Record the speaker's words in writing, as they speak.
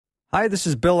Hi, this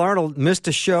is Bill Arnold. Missed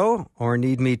a show or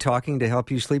need me talking to help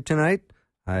you sleep tonight?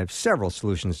 I have several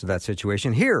solutions to that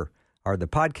situation. Here are the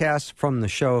podcasts from the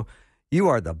show. You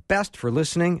are the best for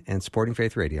listening and supporting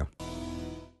Faith Radio.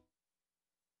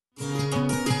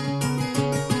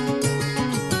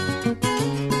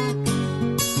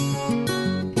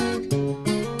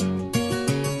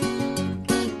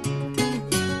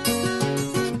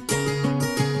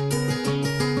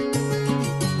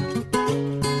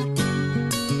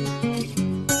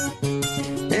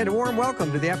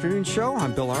 Welcome to the afternoon show.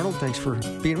 I'm Bill Arnold. Thanks for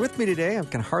being with me today. I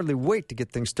can hardly wait to get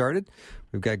things started.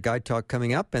 We've got Guide Talk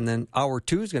coming up, and then hour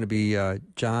 2 is going to be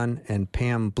John and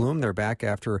Pam Bloom. They're back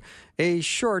after a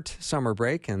short summer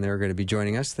break, and they're going to be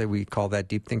joining us. We call that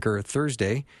Deep Thinker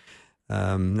Thursday,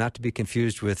 not to be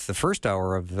confused with the first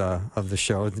hour of the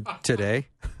show today,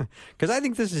 because I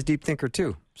think this is Deep Thinker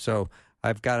too. So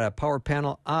I've got a power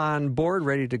panel on board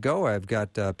ready to go. I've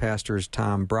got Pastors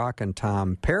Tom Brock and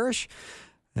Tom Parrish,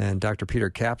 and Dr. Peter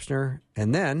Kapsner,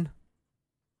 and then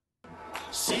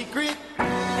Secret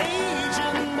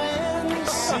Agent Man,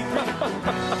 Secret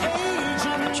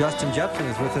Agent. Justin Jeppesen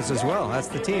is with us as well. That's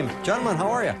the team. Gentlemen, how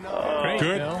are you? Great,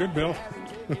 good, Bill.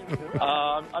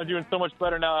 I'm doing so much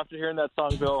better now after hearing that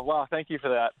song, Bill. Wow, thank you for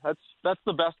that. That's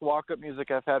the best walk-up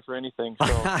music I've had for anything.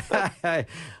 So I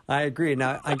agree.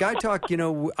 Now, on Guide Talk,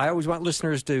 I always want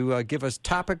listeners to give us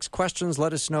topics, questions.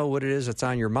 Let us know what it is that's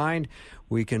on your mind.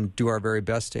 We can do our very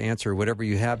best to answer whatever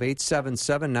you have.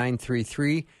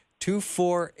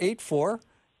 877-933-2484.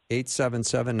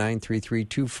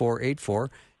 877-933-2484.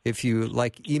 If you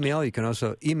like email, you can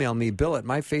also email me,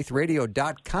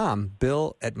 bill@myfaithradio.com,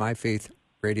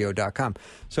 bill@myfaithradio.com.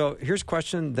 So here's a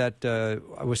question that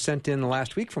was sent in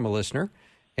last week from a listener,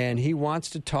 and he wants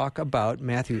to talk about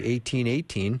Matthew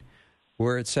 18:18,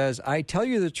 where it says, I tell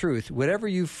you the truth, whatever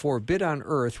you forbid on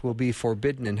earth will be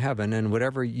forbidden in heaven, and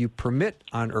whatever you permit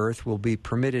on earth will be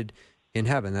permitted in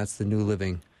heaven. That's the New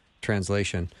Living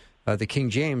Translation. The King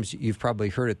James, you've probably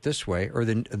heard it this way, or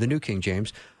the New King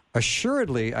James,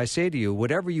 assuredly, I say to you,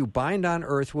 whatever you bind on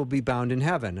earth will be bound in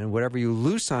heaven, and whatever you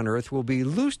loose on earth will be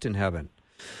loosed in heaven.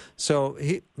 So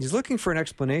he's looking for an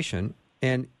explanation,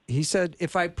 and he said,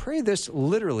 if I pray this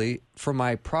literally for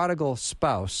my prodigal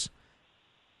spouse,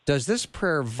 does this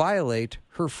prayer violate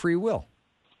her free will?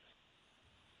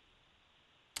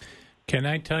 Can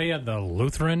I tell you the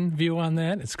Lutheran view on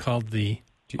that? It's called the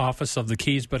Office of the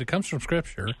Keys, but it comes from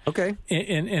Scripture. Okay.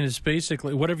 And it's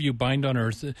basically whatever you bind on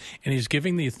earth, and he's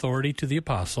giving the authority to the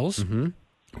apostles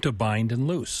to bind and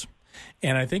loose.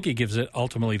 And I think he gives it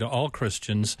ultimately to all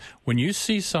Christians. When you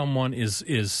see someone is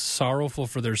sorrowful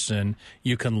for their sin,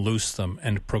 you can loose them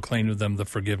and proclaim to them the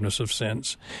forgiveness of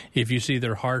sins. If you see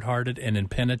they're hard-hearted and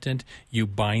impenitent, you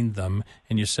bind them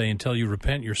and you say, until you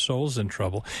repent, your soul's in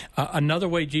trouble. Another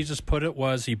way Jesus put it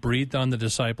was he breathed on the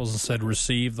disciples and said,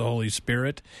 receive the Holy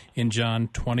Spirit in John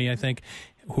 20, I think.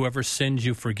 Whoever sins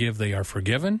you forgive, they are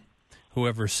forgiven.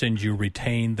 Whoever sins you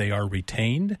retain, they are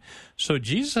retained. So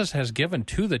Jesus has given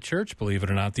to the church, believe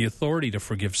it or not, the authority to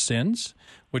forgive sins,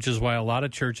 which is why a lot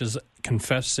of churches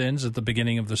confess sins at the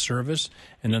beginning of the service,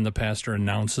 and then the pastor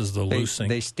announces the loosing.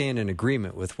 They stand in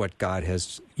agreement with what God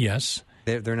has. Yes.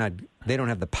 They're not. They don't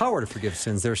have the power to forgive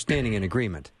sins. They're standing in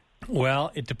agreement.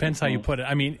 Well, it depends how you put it.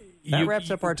 I mean, that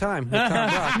wraps up our time with Tom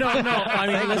Brock. No. I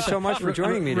mean, thank you so much for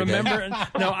joining me today. Remember,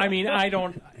 I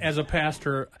don't. As a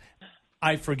pastor,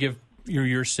 I forgive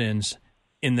your sins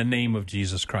in the name of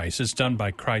Jesus Christ. It's done by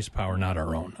Christ's power, not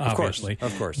our own, obviously.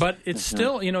 Of course. But it's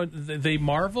still, they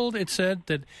marveled, it said,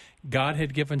 that God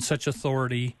had given such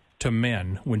authority to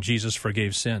men when Jesus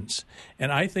forgave sins.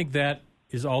 And I think that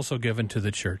is also given to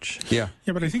the church. Yeah,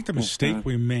 but I think the mistake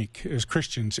we make as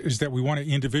Christians is that we want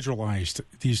to individualize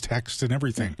these texts and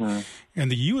everything.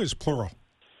 And the you is plural.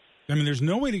 I mean, there's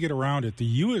no way to get around it. The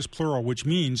you is plural, which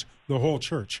means the whole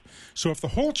church. So if the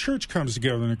whole church comes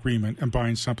together in agreement and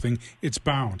binds something, it's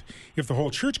bound. If the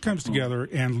whole church comes together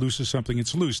and looses something,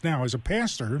 it's loose. Now, as a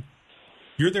pastor,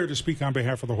 you're there to speak on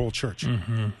behalf of the whole church.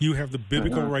 You have the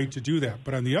biblical right to do that.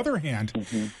 But on the other hand,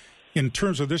 in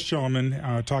terms of this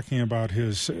gentleman talking about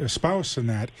his spouse and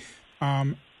that,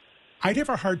 I'd have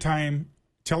a hard time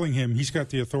telling him he's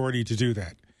got the authority to do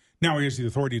that. Now, he has the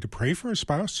authority to pray for his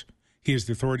spouse. He has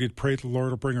the authority to pray the Lord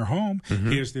will bring her home.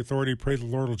 He has the authority to pray the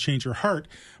Lord will change her heart.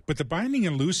 But the binding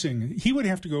and loosing, he would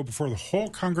have to go before the whole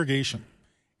congregation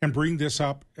and bring this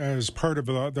up as part of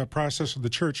the process of the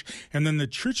church. And then the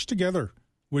church together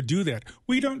would do that.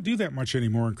 We don't do that much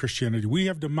anymore in Christianity. We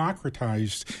have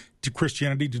democratized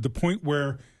Christianity to the point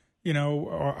where,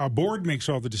 a board makes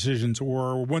all the decisions,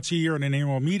 or once a year in an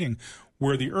annual meeting,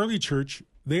 where the early church,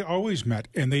 they always met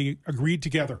and they agreed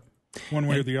together one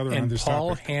way or the other on this Paul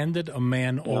topic. handed a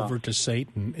man over to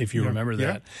Satan, if you remember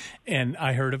that. And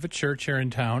I heard of a church here in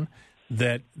town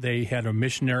that they had a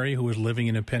missionary who was living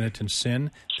in impenitent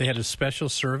sin. They had a special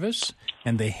service,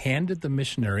 and they handed the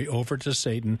missionary over to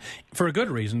Satan for a good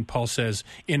reason, Paul says,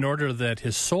 in order that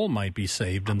his soul might be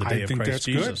saved in the day of Christ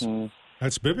Jesus. Good.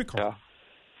 That's biblical. Yeah.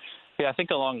 Yeah, I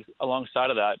think alongside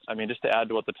of that, I mean, just to add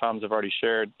to what the Toms have already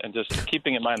shared, and just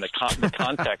keeping in mind the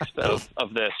context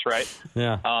of this, right?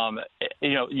 Yeah.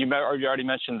 You already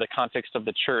mentioned the context of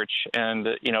the church, and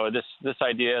this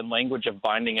idea and language of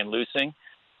binding and loosing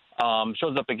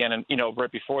shows up again, and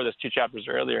right before this, 2 chapters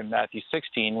earlier in Matthew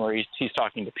 16, where he's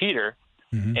talking to Peter,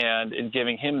 and in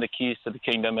giving him the keys to the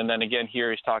kingdom, and then again here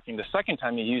he's talking the second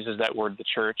time he uses that word, the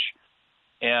church.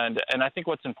 And I think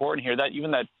what's important here, that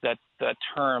even that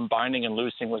term binding and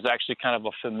loosing was actually kind of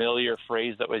a familiar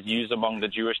phrase that was used among the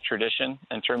Jewish tradition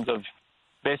in terms of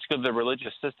basically the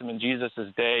religious system in Jesus'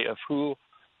 day of who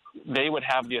they would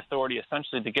have the authority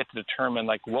essentially to get to determine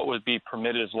like what would be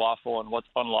permitted as lawful and what's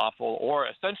unlawful, or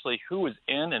essentially who is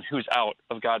in and who's out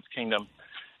of God's kingdom.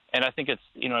 And I think it's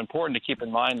important to keep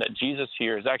in mind that Jesus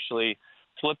here is actually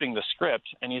flipping the script,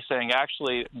 and he's saying,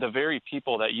 actually, the very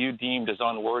people that you deemed as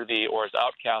unworthy or as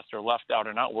outcast or left out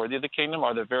or not worthy of the kingdom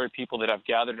are the very people that have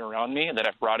gathered around me and that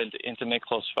have brought into intimate,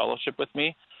 close fellowship with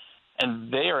me.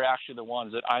 And they are actually the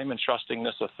ones that I'm entrusting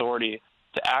this authority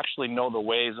to actually know the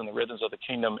ways and the rhythms of the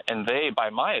kingdom, and they,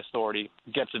 by my authority,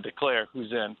 get to declare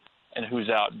who's in and who's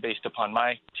out based upon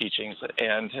my teachings.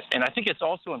 And I think it's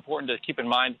also important to keep in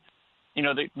mind,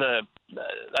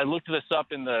 I looked this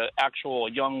up in the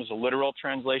actual Young's literal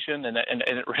translation, and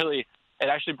it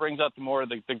actually brings out more of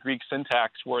the Greek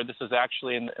syntax, where this is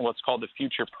actually in what's called the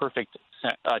future perfect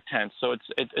tense. So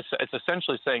it's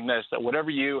essentially saying this, that whatever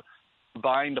you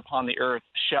bind upon the earth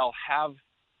shall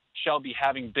be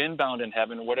having been bound in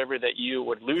heaven. Whatever that you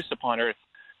would loose upon earth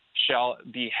shall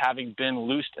be having been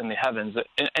loosed in the heavens.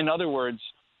 In other words,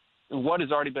 what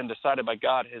has already been decided by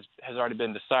God has already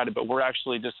been decided, but we're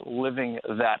actually just living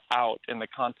that out in the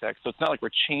context. So it's not like we're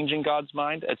changing God's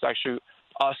mind. It's actually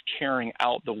us carrying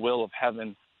out the will of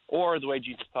heaven, or the way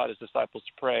Jesus taught his disciples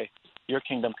to pray, your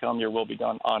kingdom come, your will be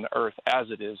done on earth as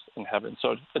it is in heaven.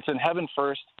 So it's in heaven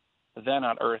first, then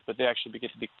on earth, but they actually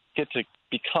get to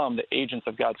become the agents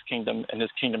of God's kingdom and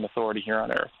his kingdom authority here on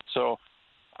earth. So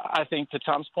I think, to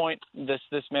Tom's point, this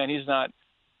man, he's not,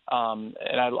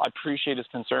 and I appreciate his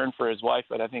concern for his wife,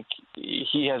 but I think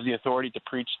he has the authority to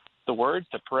preach the word,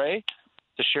 to pray,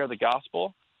 to share the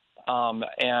gospel,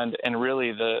 and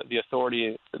really the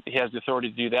authority, he has the authority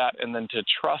to do that, and then to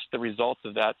trust the results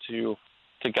of that to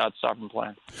God's sovereign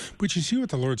plan. But you see what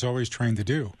the Lord's always trying to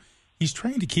do. He's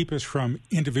trying to keep us from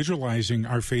individualizing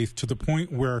our faith to the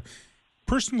point where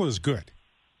personal is good.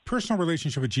 Personal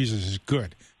relationship with Jesus is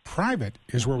good. Private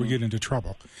is where we get into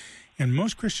trouble. And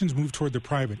most Christians move toward the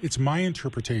private. It's my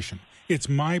interpretation. It's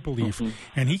my belief.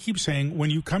 And he keeps saying, when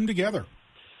you come together,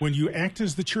 when you act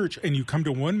as the church and you come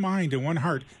to one mind and one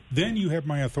heart, then you have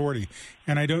my authority.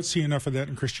 And I don't see enough of that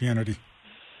in Christianity.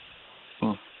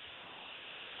 Is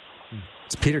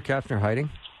Peter Kapsner hiding?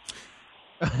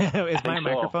 Is my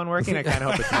microphone working? I kind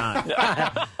of hope it's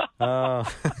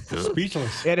not.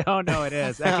 Speechless. No, it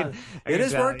is. It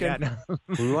is working. Yeah, no.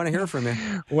 We want to hear from you.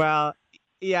 Well,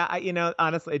 yeah,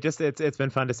 honestly, it's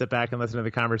been fun to sit back and listen to the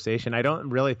conversation. I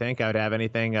don't really think I would have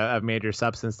anything of major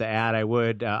substance to add. I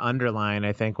would underline,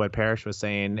 I think, what Parrish was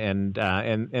saying, and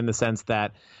in the sense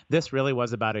that this really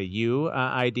was about a you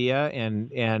idea,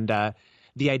 and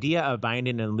the idea of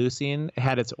binding and loosing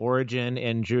had its origin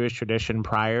in Jewish tradition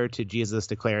prior to Jesus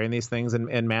declaring these things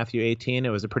in Matthew 18. It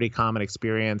was a pretty common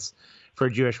experience for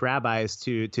Jewish rabbis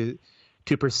to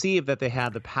perceive that they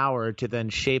had the power to then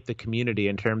shape the community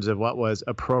in terms of what was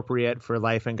appropriate for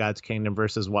life in God's kingdom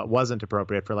versus what wasn't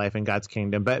appropriate for life in God's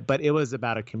kingdom. But it was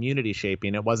about a community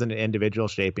shaping. It wasn't an individual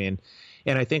shaping.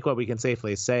 And I think what we can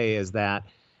safely say is that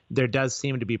there does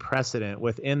seem to be precedent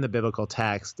within the biblical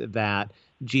text that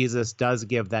Jesus does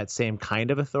give that same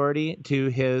kind of authority to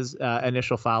his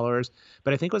initial followers.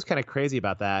 But I think what's kind of crazy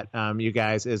about that, you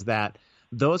guys, is that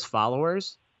those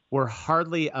followers were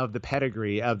hardly of the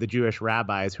pedigree of the Jewish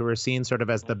rabbis, who were seen sort of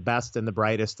as the best and the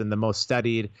brightest and the most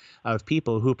studied of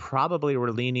people, who probably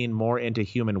were leaning more into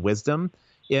human wisdom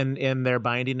in their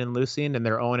binding and loosing and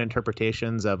their own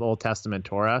interpretations of Old Testament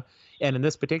Torah. And in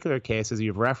this particular case, as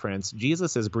you've referenced,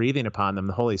 Jesus is breathing upon them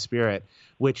the Holy Spirit,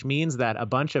 which means that a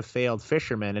bunch of failed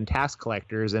fishermen and tax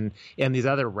collectors and these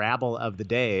other rabble of the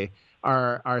day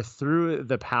are through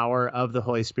the power of the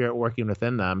Holy Spirit working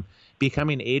within them,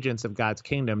 becoming agents of God's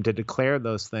kingdom to declare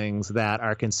those things that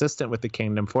are consistent with the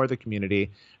kingdom for the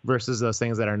community versus those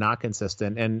things that are not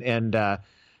consistent. And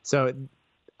So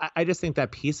I just think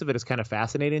that piece of it is kind of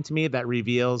fascinating to me. That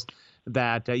reveals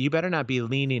that you better not be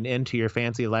leaning into your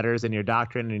fancy letters and your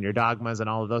doctrine and your dogmas and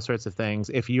all of those sorts of things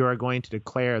if you are going to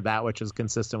declare that which is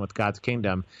consistent with God's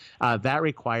kingdom. That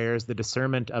requires the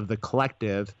discernment of the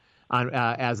collective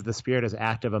as the Spirit is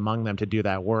active among them to do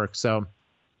that work. So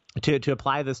to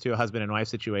apply this to a husband and wife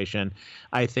situation,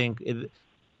 I think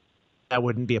that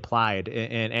wouldn't be applied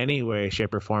in any way,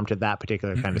 shape, or form to that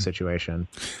particular kind of situation.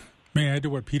 May I add to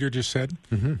what Peter just said?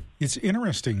 Mm-hmm. It's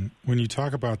interesting when you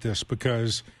talk about this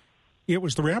because it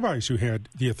was the rabbis who had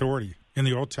the authority in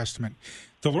the Old Testament.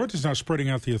 The Lord is now spreading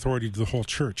out the authority to the whole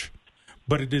church,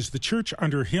 but it is the church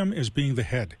under him as being the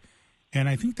head. And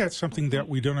I think that's something that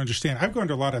we don't understand. I've gone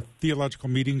to a lot of theological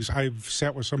meetings. I've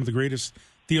sat with some of the greatest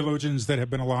theologians that have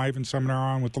been alive and some are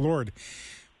on with the Lord.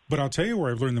 But I'll tell you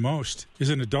where I've learned the most is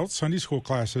in adult Sunday school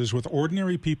classes with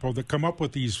ordinary people that come up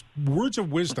with these words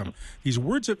of wisdom, these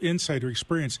words of insight or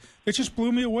experience that just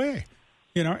blew me away.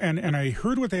 You know, and I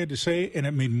heard what they had to say, and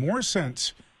it made more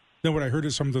sense than what I heard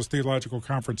at some of those theological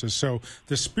conferences. So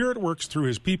the Spirit works through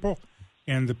his people,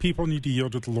 and the people need to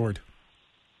yield to the Lord.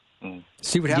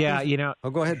 See what happens? Yeah, you know. Oh,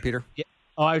 go ahead, Peter. Yeah.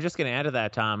 Oh, I was just going to add to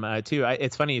that, Tom, too.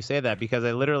 It's funny you say that because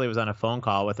I literally was on a phone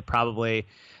call with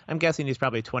I'm guessing he's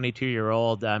probably a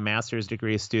 22-year-old master's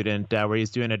degree student where he's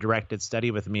doing a directed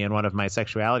study with me in one of my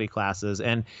sexuality classes.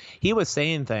 And he was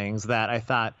saying things that I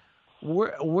thought,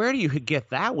 where do you get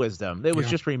that wisdom? It was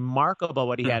just remarkable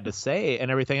what he had to say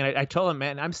and everything. And I told him,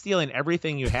 man, I'm stealing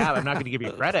everything you have. I'm not going to give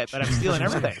you credit, but I'm stealing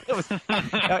everything.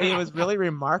 It was really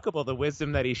remarkable, the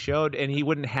wisdom that he showed. And he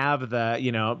wouldn't have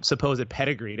the, supposed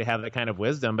pedigree to have that kind of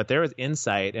wisdom, but there was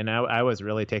insight. And I was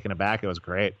really taken aback. It was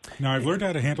great. Now, I've learned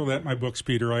how to handle that in my books,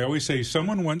 Peter. I always say,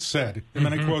 someone once said, and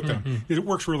then I quote them. It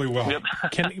works really well. Yep.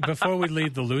 Before we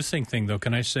leave the loosing thing, though,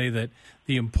 can I say that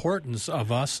the importance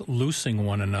of us loosing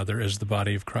one another as the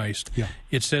body of Christ. Yeah.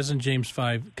 It says in James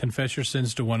 5, confess your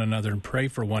sins to one another and pray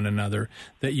for one another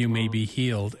that you may be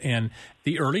healed. And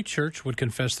the early church would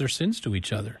confess their sins to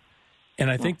each other.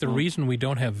 And I think the reason we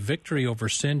don't have victory over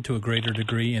sin to a greater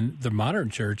degree in the modern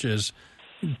church is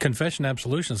confession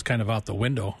absolution is kind of out the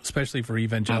window, especially for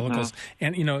evangelicals.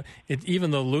 And,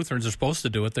 even though Lutherans are supposed to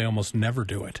do it, they almost never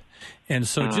do it. And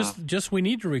so just we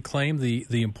need to reclaim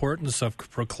the importance of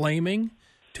proclaiming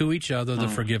to each other the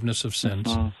forgiveness of sins.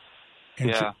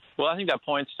 Yeah. Well, I think that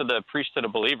points to the priesthood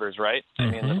of believers, right? I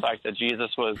mean, the fact that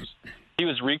Jesus was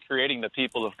recreating the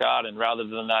people of God, and rather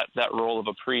than that role of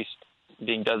a priest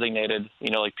being designated,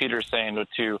 like Peter's saying,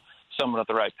 to someone with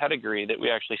the right pedigree, that we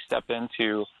actually step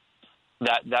into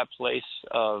that place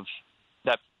of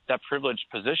that privileged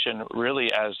position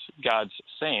really as God's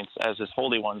saints, as his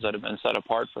holy ones that have been set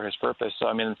apart for his purpose. So,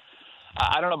 I mean,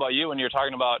 I don't know about you when you're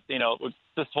talking about,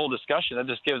 this whole discussion, that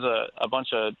just gives a bunch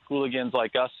of hooligans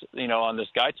like us, on this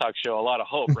Guy Talk show a lot of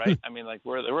hope, right? I mean, like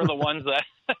we're the ones that,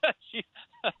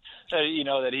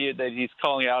 that he's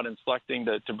calling out and selecting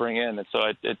to bring in. And so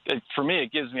it for me,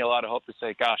 it gives me a lot of hope to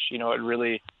say, gosh, it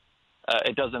really,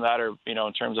 it doesn't matter,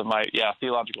 in terms of my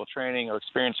theological training or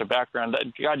experience or background. That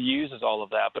God uses all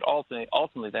of that, but ultimately,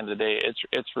 at the end of the day,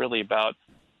 it's really about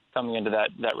coming into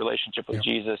that relationship with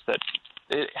Jesus. That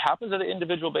it happens at an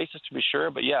individual basis, to be sure,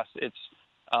 but yes, it's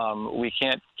we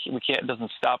can't. It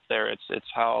doesn't stop there. It's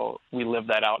how we live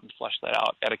that out and flesh that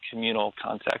out at a communal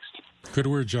context. Good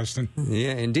word, Justin.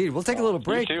 Yeah, indeed. We'll take a little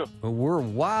break. You too. We're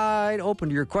wide open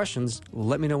to your questions.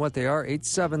 Let me know what they are.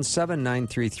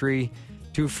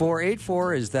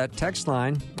 877-933-2484 is that text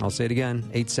line. I'll say it again.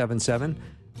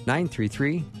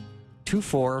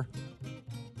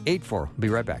 877-933-2484. We'll be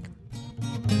right back.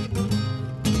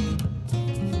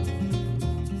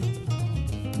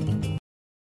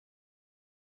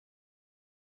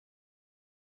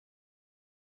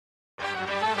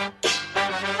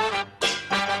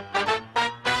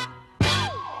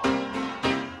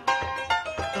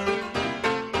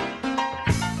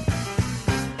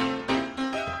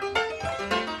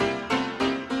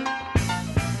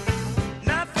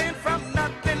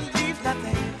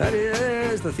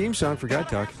 The theme song for God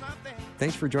Talk.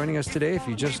 Thanks for joining us today. If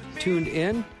you just tuned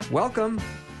in, welcome.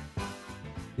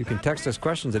 You can text us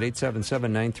questions at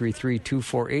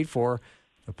 877-933-2484.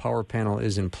 The power panel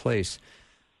is in place.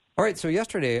 All right, so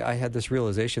yesterday I had this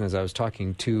realization as I was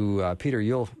talking to Peter.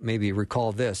 You'll maybe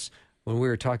recall this. When we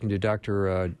were talking to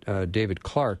Dr. David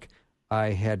Clark,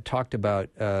 I had talked about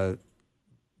the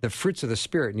fruits of the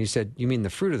Spirit, and you said, you mean the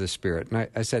fruit of the Spirit? And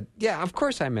I said, yeah, of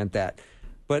course I meant that.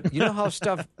 But you know how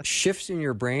stuff shifts in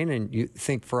your brain and you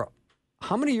think, for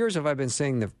how many years have I been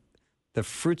saying the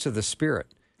fruits of the Spirit,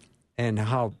 and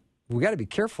how we got to be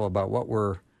careful about what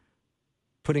we're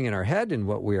putting in our head and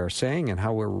what we are saying and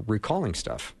how we're recalling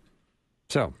stuff.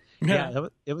 So, Yeah,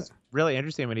 it was really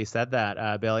interesting when he said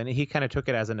that, Bill, and he kind of took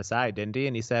it as an aside, didn't he?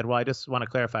 And he said, "Well, I just want to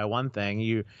clarify one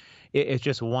thing. It's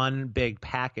just one big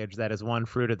package that is one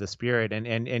fruit of the Spirit."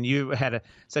 And you had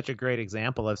such a great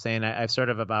example of saying,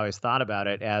 I've always thought about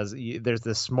it as there's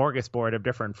this smorgasbord of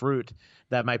different fruit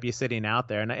that might be sitting out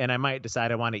there, and I might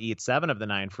decide I want to eat 7 of the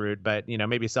 9 fruit, but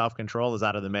maybe self-control is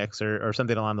out of the mix or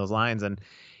something along those lines. And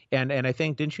I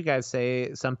think, didn't you guys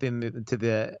say something to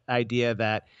the idea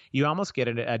that you almost get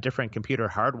a different computer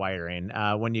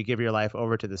hardwiring when you give your life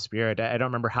over to the Spirit? I don't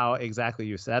remember how exactly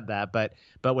you said that, but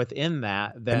within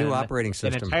that, then a new operating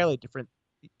system, an entirely different,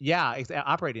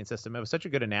 operating system. It was such a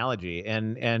good analogy,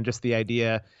 and just the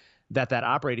idea that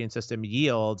operating system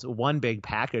yields one big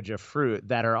package of fruit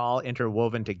that are all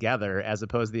interwoven together, as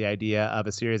opposed to the idea of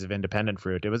a series of independent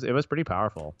fruit. It was pretty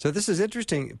powerful. So this is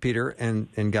interesting, Peter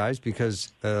and guys,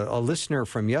 because a listener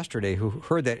from yesterday who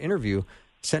heard that interview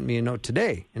sent me a note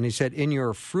today, and he said, in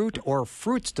your fruit or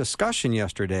fruits discussion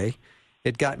yesterday,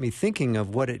 it got me thinking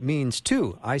of what it means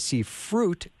too. I see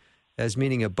fruit as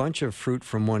meaning a bunch of fruit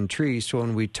from one tree, so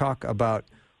when we talk about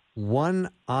one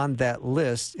on that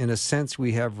list, in a sense,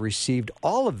 we have received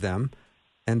all of them,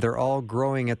 and they're all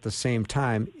growing at the same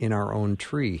time in our own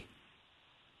tree.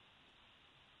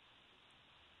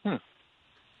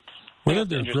 Whether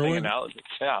they're growing, analogy.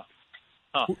 Yeah.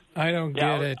 Huh. I don't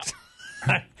get it.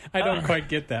 I don't quite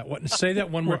get that. Say that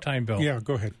one more time, Bill. Yeah,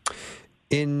 go ahead.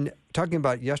 In talking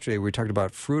about yesterday, we talked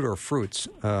about fruit or fruits,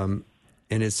 and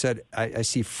it said, I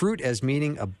see fruit as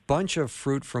meaning a bunch of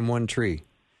fruit from one tree.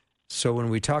 So when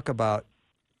we talk about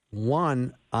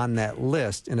one on that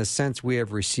list, in a sense, we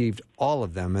have received all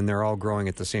of them, and they're all growing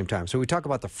at the same time. So we talk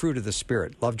about the fruit of the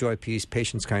Spirit: love, joy, peace,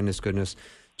 patience, kindness, goodness,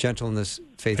 gentleness,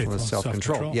 faithfulness,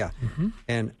 self-control. Yeah. Mm-hmm.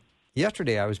 And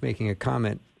yesterday I was making a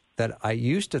comment that I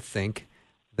used to think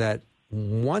that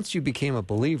once you became a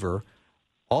believer,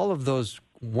 all of those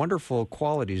wonderful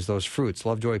qualities, those fruits,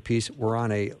 love, joy, peace, were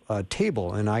on a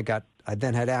table, and I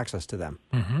then had access to them.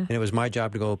 Mm-hmm. And it was my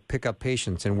job to go pick up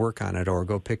patience and work on it, or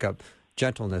go pick up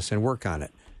gentleness and work on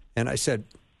it. And I said,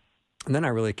 and then I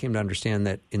really came to understand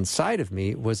that inside of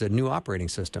me was a new operating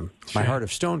system. Sure. My heart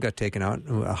of stone got taken out,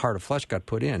 and a heart of flesh got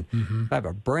put in. Mm-hmm. I have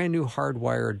a brand new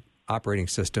hardwired operating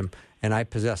system, and I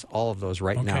possess all of those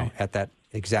right now at that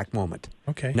exact moment.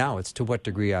 Okay. Now it's to what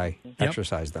degree I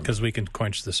exercise them. Because we can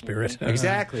quench the Spirit.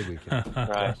 Exactly, we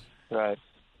can. Right.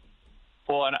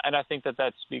 Well, and I think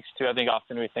that speaks to, I think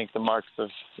often we think the marks of,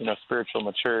 spiritual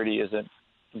maturity isn't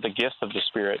the gifts of the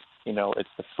Spirit, it's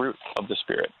the fruit of the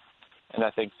Spirit. And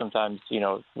I think sometimes,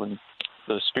 when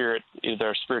the Spirit, there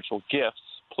are spiritual gifts,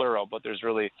 plural, but there's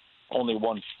really only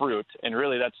one fruit. And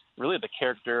really, that's really the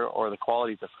character or the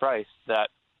qualities of Christ that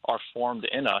are formed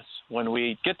in us when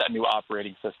we get that new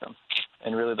operating system.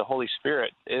 And really, the Holy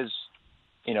Spirit is,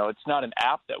 it's not an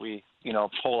app that we,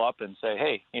 pull up and say,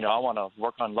 hey, I want to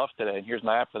work on love today, and here's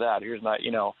my app for that. Here's my,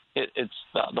 it's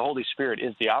the Holy Spirit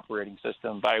is the operating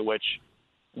system by which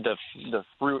the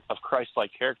fruit of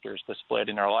Christ-like character is displayed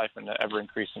in our life in an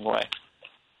ever-increasing way.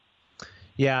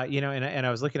 Yeah, and I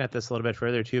was looking at this a little bit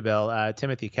further too, Bill.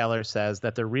 Timothy Keller says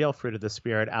that the real fruit of the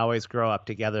Spirit always grow up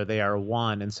together. They are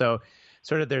one. And so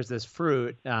sort of there's this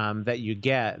fruit that you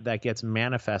get that gets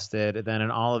manifested then in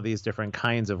all of these different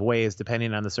kinds of ways,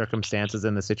 depending on the circumstances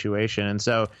and the situation. And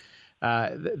so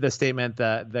the statement,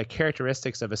 the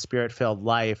characteristics of a Spirit-filled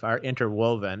life are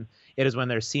interwoven. It is when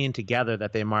they're seen together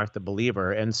that they mark the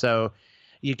believer. And so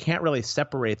you can't really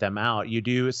separate them out. You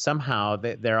do somehow,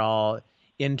 they're all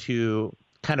into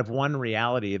kind of one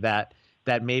reality that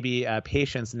maybe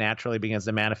patience naturally begins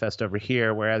to manifest over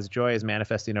here, whereas joy is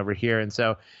manifesting over here. And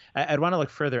so I'd want to look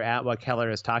further at what Keller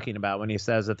is talking about when he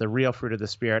says that the real fruit of the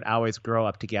Spirit always grow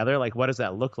up together. Like, what does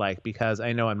that look like? Because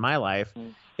I know in my life,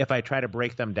 if I try to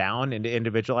break them down into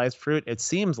individualized fruit, it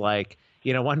seems like,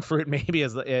 one fruit maybe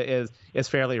is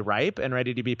fairly ripe and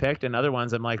ready to be picked, and other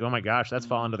ones I'm like, oh my gosh, that's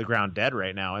fallen to the ground dead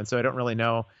right now. And so I don't really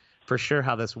know for sure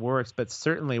how this works, but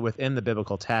certainly within the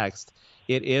biblical text,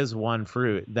 it is one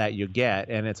fruit that you get,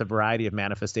 and it's a variety of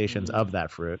manifestations of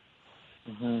that fruit.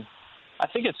 Mm-hmm. I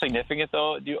think it's significant,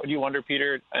 though. Do you wonder,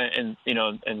 Peter, and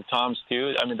Tom's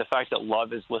too? I mean, the fact that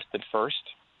love is listed first.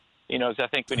 Because I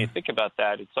think when you think about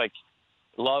that, it's like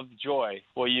love, joy.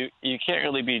 Well, you can't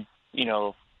really be,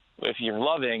 if you're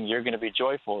loving, you're going to be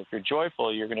joyful. If you're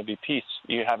joyful, you're going to be peace.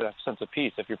 You have a sense of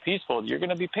peace. If you're peaceful, you're going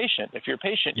to be patient. If you're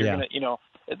patient, you're going to,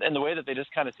 and the way that they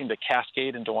just kind of seem to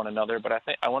cascade into one another. But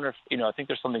I wonder if, I think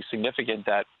there's something significant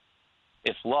that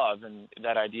if love and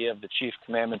that idea of the chief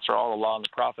commandments are all the law and the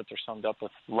prophets are summed up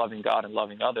with loving God and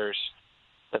loving others,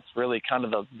 that's really kind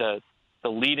of the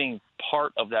leading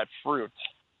part of that fruit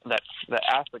that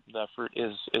aspect of that fruit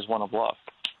is one of love.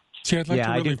 See, I'd like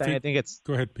to really I think it's.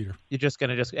 Go ahead, Peter. You're just going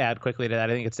to just add quickly to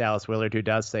that. I think it's Dallas Willard who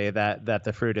does say that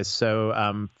the fruit is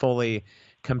so fully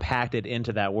compacted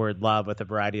into that word love with a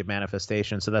variety of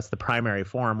manifestations. So that's the primary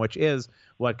form, which is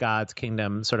what God's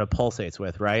kingdom sort of pulsates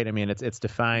with, right? I mean, it's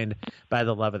defined by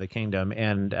the love of the kingdom,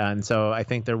 and so I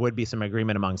think there would be some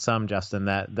agreement among some, Justin,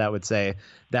 that would say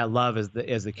that love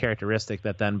is the characteristic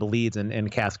that then bleeds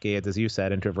and cascades, as you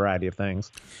said, into a variety of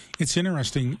things. It's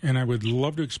interesting, and I would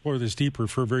love to explore this deeper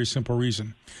for a very simple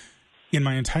reason. In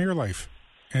my entire life,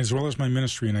 as well as my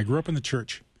ministry, and I grew up in the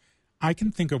church, I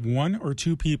can think of one or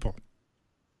two people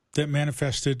that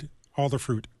manifested all the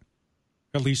fruit,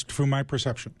 at least from my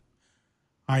perception.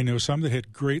 I know some that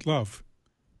had great love,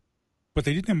 but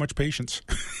they didn't have much patience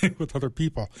with other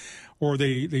people, or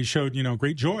they showed,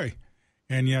 great joy,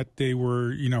 and yet they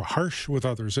were, harsh with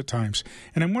others at times.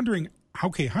 And I'm wondering,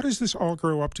 okay, how does this all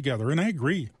grow up together? And I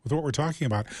agree with what we're talking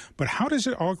about, but how does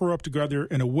it all grow up together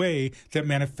in a way that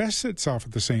manifests itself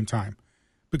at the same time?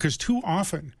 Because too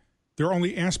often, there are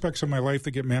only aspects of my life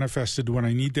that get manifested when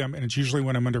I need them, and it's usually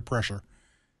when I'm under pressure.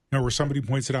 Where somebody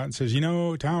points it out and says,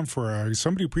 Tom, for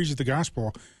somebody who preaches the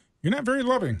gospel, you're not very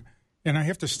loving. And I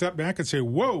have to step back and say,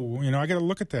 whoa, I got to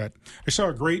look at that. I saw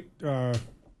a great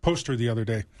poster the other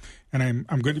day, and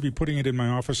I'm going to be putting it in my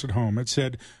office at home. It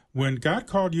said, when God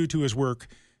called you to his work,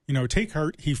 take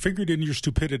heart, he figured in your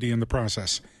stupidity in the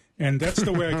process. And that's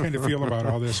the way I kind of feel about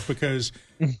all this, because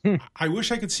I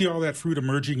wish I could see all that fruit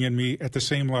emerging in me at the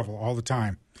same level all the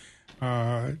time.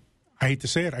 I hate to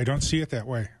say it, I don't see it that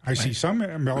way. I see some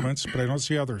elements, but I don't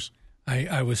see others.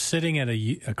 I was sitting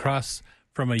across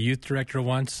from a youth director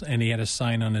once, and he had a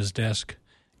sign on his desk,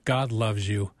 God loves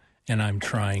you, and I'm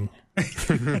trying.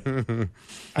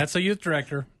 That's a youth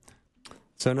director.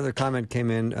 So another comment came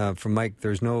in from Mike,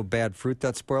 there's no bad fruit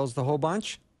that spoils the whole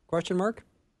bunch? Question mark?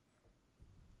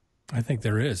 I think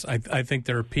there is. I think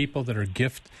there are people that are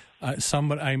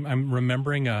I'm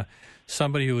remembering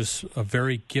somebody who was a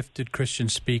very gifted Christian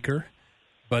speaker,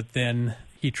 but then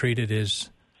he treated his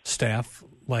staff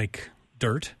like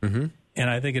dirt. Mm-hmm. And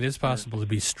I think it is possible to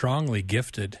be strongly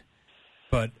gifted,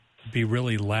 but be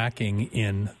really lacking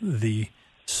in the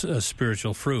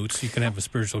spiritual fruits. You can have a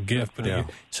spiritual gift, but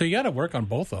so you got to work on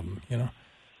both of them,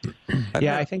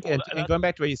 Yeah, I think, and going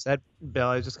back to what you said, Bill,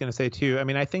 I was just going to say, too, I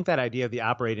mean, I think that idea of the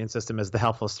operating system is the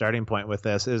helpful starting point with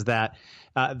this, is that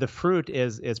the fruit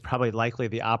is probably likely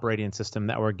the operating system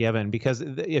that we're given, because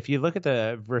if you look at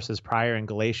the verses prior in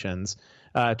Galatians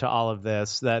to all of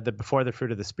this, the before the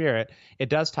fruit of the Spirit, it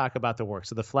does talk about the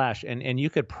works of the flesh, and you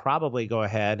could probably go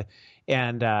ahead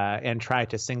and try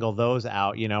to single those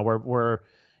out. We're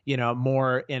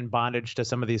more in bondage to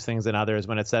some of these things than others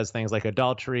when it says things like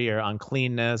adultery or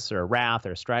uncleanness or wrath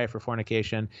or strife or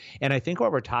fornication. And I think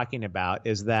what we're talking about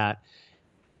is that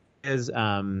there's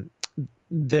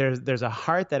a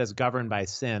heart that is governed by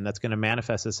sin that's going to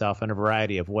manifest itself in a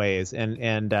variety of ways.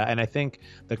 And I think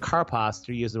the karpos,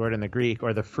 to use the word in the Greek,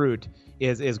 or the fruit,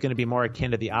 is going to be more akin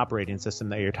to the operating system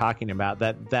that you're talking about,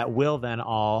 that will then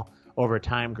all over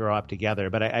time grow up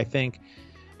together. But I think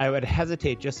I would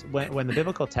hesitate, just when the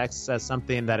biblical text says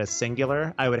something that is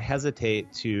singular, I would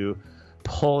hesitate to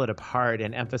pull it apart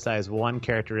and emphasize one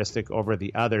characteristic over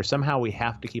the other. Somehow we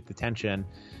have to keep the tension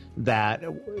that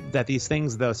these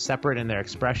things, though separate in their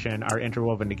expression, are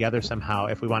interwoven together somehow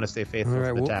if we want to stay faithful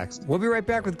to the text. We'll be right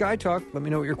back with Guy Talk. Let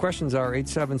me know what your questions are.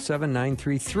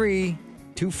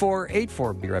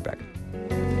 877-933-2484. Be right back.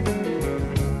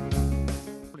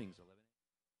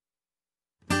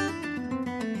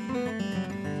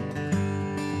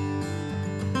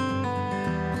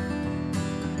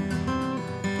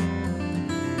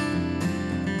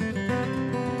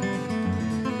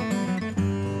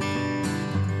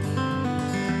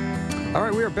 All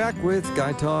right, we are back with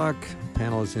Guy Talk.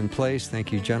 Panel is in place.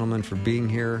 Thank you, gentlemen, for being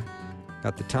here.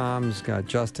 Got the Toms, got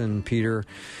Justin, Peter,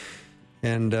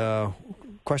 and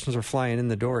questions are flying in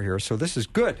the door here, so this is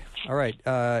good. All right,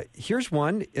 here's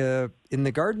one. In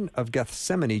the Garden of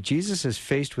Gethsemane, Jesus is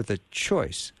faced with a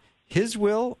choice, his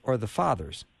will or the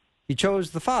Father's. He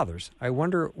chose the Father's. I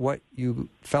wonder what you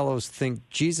fellows think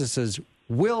Jesus'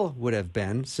 will would have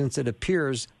been, since it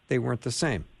appears they weren't the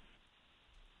same.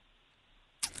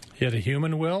 He had a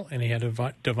human will, and he had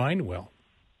a divine will.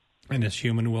 And his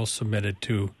human will submitted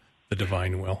to the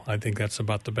divine will. I think that's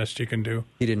about the best you can do.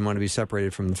 He didn't want to be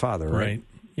separated from the Father, right? Right.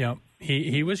 Yeah.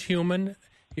 He was human.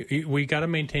 We got to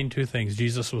maintain two things.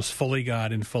 Jesus was fully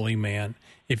God and fully man.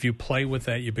 If you play with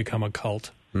that, you become a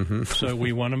cult. Mm-hmm. So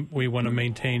we want to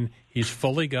maintain he's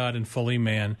fully God and fully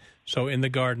man. So in the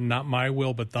garden, not my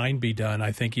will, but thine be done.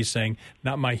 I think he's saying,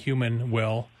 not my human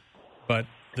will, but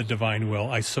the divine will.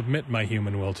 I submit my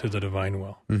human will to the divine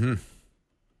will. Mm-hmm.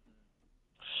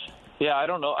 Yeah, I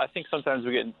don't know. I think sometimes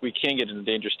we can get into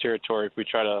dangerous territory if we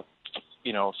try to,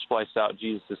 splice out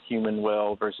Jesus' human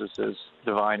will versus his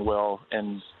divine will.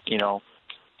 And,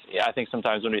 I think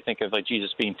sometimes when we think of like Jesus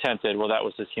being tempted, well, that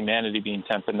was his humanity being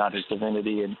tempted, not his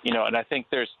divinity. And, and I think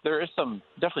there is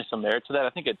definitely some merit to that. I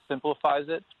think it simplifies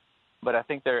it, but I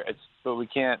think but we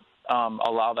can't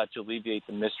allow that to alleviate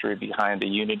the mystery behind the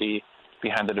unity,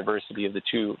 behind the diversity of the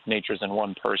two natures in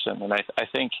one person. And I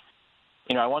think,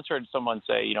 I once heard someone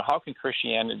say, how can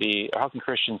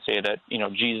Christians say that,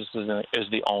 Jesus is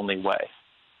the only way?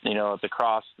 The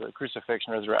cross, the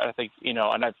crucifixion, resurrection. I think,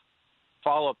 and I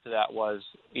follow-up to that was,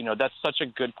 that's such a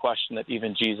good question that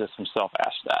even Jesus himself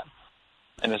asked that,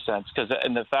 in a sense.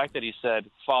 And the fact that he said,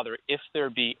 Father, if there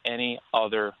be any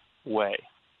other way.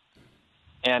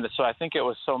 And so I think it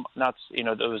was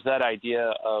there was that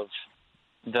idea of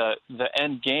the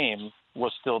end game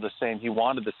was still the same. He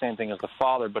wanted the same thing as the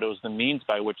Father, but it was the means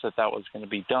by which that was going to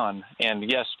be done. And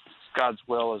yes, God's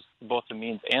will is both the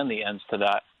means and the ends to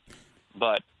that.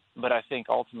 But I think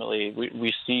ultimately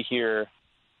we see here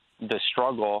the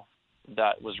struggle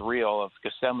that was real of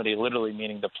Gethsemane, literally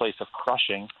meaning the place of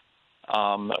crushing,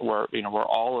 where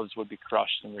olives would be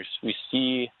crushed. And we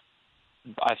see,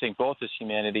 I think, both his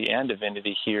humanity and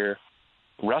divinity here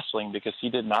wrestling, because he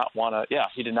did not want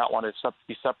to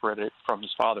be separated from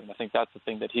his Father. And I think that's the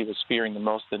thing that he was fearing the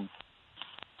most and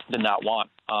did not want,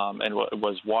 and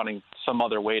was wanting some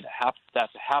other way to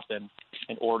happen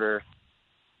in order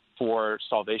for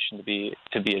salvation to be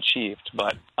achieved.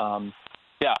 But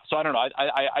so I don't know.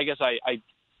 I guess I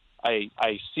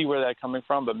see where that's coming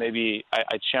from, but maybe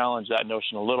I challenge that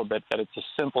notion a little bit, that it's as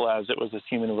simple as it was his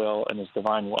human will and his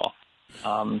divine will.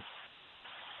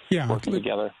 Working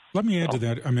together. Let me add to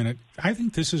that a minute. I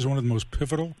think this is one of the most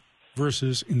pivotal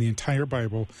verses in the entire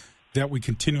Bible that we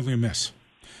continually miss.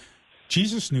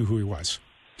 Jesus knew who he was.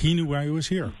 He knew why he was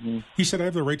here. Mm-hmm. He said, I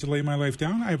have the right to lay my life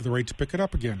down. I have the right to pick it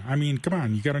up again. I mean, come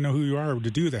on, you got to know who you are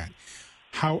to do that.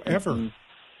 However,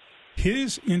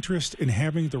 his interest in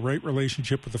having the right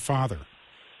relationship with the Father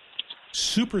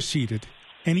superseded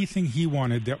anything he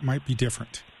wanted that might be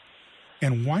different.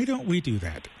 And why don't we do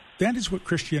that? That is what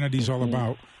Christianity is all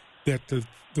about, that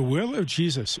the will of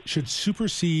Jesus should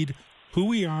supersede who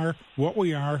we are, what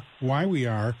we are, why we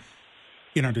are,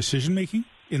 in our decision-making,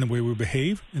 in the way we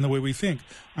behave, in the way we think.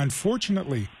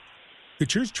 Unfortunately, the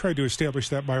church tried to establish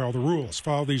that by all the rules.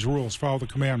 Follow these rules, follow the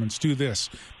commandments, do this,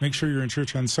 make sure you're in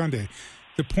church on Sunday.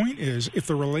 The point is, if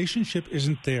the relationship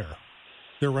isn't there,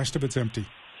 the rest of it's empty.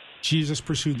 Jesus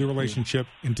pursued the relationship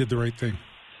and did the right thing.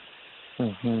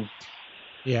 Mm-hmm.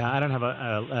 Yeah, I don't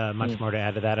have much more to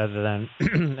add to that other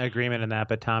than agreement in that.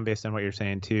 But Tom, based on what you're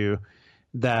saying too,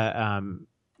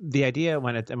 the idea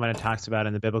when it talks about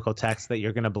in the biblical text that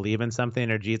you're going to believe in something,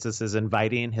 or Jesus is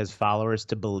inviting his followers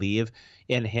to believe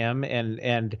in him,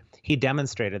 and he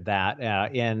demonstrated that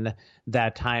in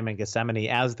that time in Gethsemane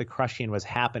as the crushing was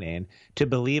happening. To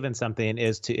believe in something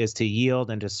is to yield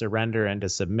and to surrender and to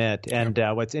submit. And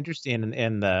what's interesting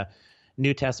in the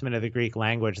New Testament of the Greek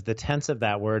language, the tense of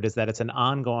that word is that it's an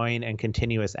ongoing and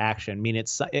continuous action. I mean,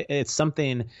 it's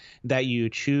something that you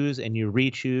choose and you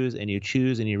re-choose and you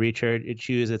choose and you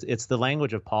re-choose. It's the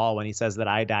language of Paul when he says that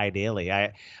I die daily.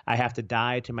 I have to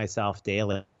die to myself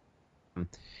daily.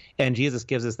 And Jesus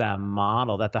gives us that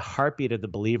model, that the heartbeat of the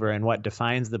believer and what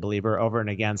defines the believer over and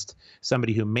against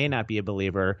somebody who may not be a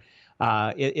believer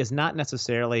is not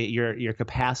necessarily your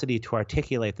capacity to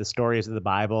articulate the stories of the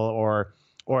Bible or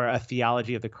a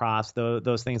theology of the cross.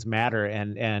 Those things matter,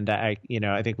 and I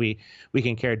think we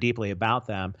can care deeply about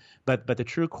them. But the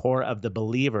true core of the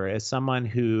believer is someone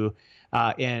who,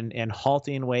 in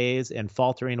halting ways, in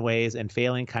faltering ways, and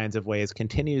failing kinds of ways,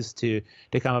 continues to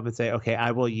come up and say, "Okay,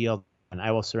 I will yield and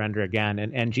I will surrender again."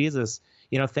 And Jesus,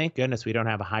 thank goodness we don't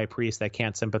have a high priest that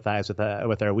can't sympathize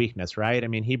with our weakness, right? I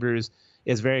mean, Hebrews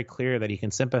is very clear that he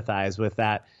can sympathize with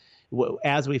that.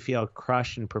 As we feel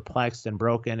crushed and perplexed and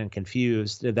broken and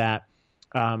confused, that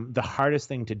the hardest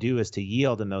thing to do is to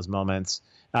yield in those moments.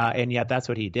 And yet that's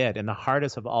what he did. In the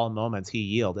hardest of all moments, he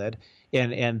yielded.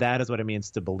 And that is what it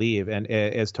means to believe, and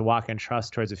is to walk in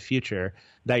trust towards a future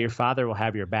that your Father will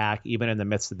have your back, even in the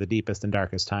midst of the deepest and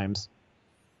darkest times.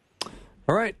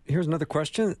 All right, here's another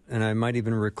question, and I might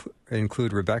even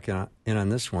include Rebecca in on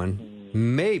this one.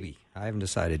 Maybe. I haven't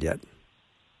decided yet.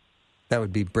 That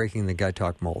would be breaking the Guy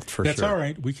Talk mold, for That's sure. all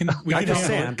right. We can Guy Talk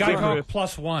 +1. Guy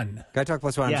Talk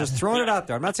 +1. I'm just throwing it out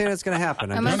there. I'm not saying it's going to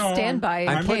happen. I'm on standby.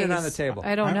 I'm putting it on the table.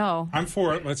 I don't know. I'm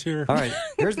for it. Let's hear. All right.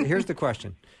 Here's the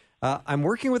question. I'm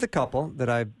working with a couple that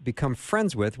I've become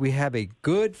friends with. We have a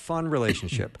good, fun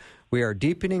relationship. We are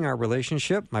deepening our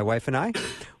relationship, my wife and I.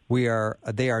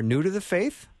 They are new to the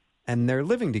faith, and they're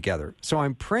living together. So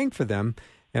I'm praying for them,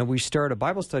 and we start a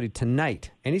Bible study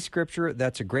tonight. Any scripture,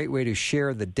 that's a great way to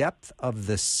share the depth of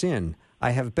the sin.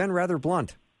 I have been rather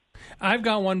blunt. I've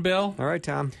got one, Bill. All right,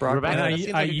 Tom. Brock. Rebecca, that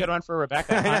seems like a good one for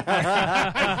Rebecca.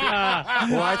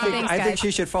 Well, I think she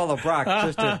should follow Brock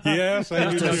just to, Yes, I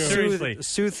do too. Seriously.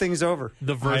 soothe things over.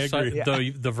 The verse, I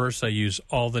agree. the verse I use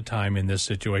all the time in this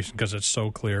situation because it's so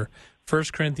clear. 1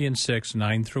 Corinthians 6,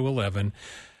 9 through 11.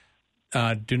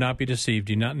 Do not be deceived.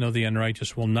 Do not know the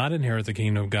unrighteous will not inherit the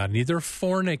kingdom of God. Neither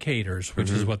fornicators, which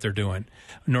is what they're doing,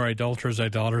 nor idolaters,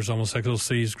 homosexuals,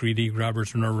 thieves, greedy,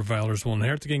 robbers, nor revilers will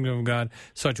inherit the kingdom of God.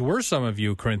 Such were some of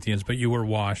you, Corinthians, but you were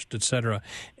washed, etc.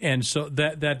 And so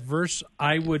that verse,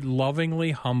 I would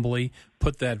lovingly, humbly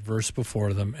put that verse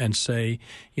before them and say,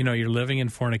 you're living in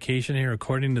fornication here.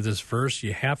 According to this verse,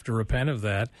 you have to repent of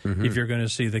that if you're going to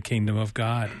see the kingdom of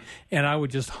God. And I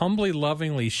would just humbly,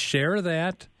 lovingly share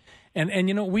that. And I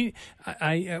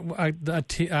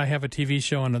have a TV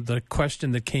show, and the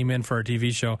question that came in for our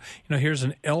TV show, here's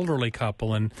an elderly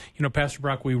couple, and, Pastor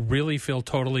Brock, we really feel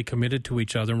totally committed to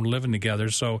each other and we're living together,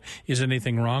 so is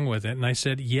anything wrong with it? And I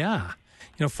said, yeah.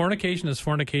 Fornication is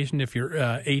fornication if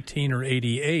you're 18 or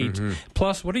 88.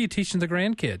 Plus, what are you teaching the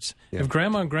grandkids? Yeah. If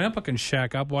grandma and grandpa can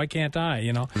shack up, why can't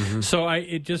I, So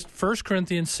it just, 1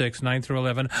 Corinthians 6, 9 through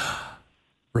 11.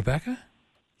 Rebecca?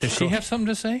 Does she have something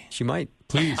to say? She might.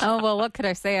 Please. Oh, well, what could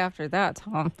I say after that,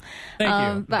 Tom?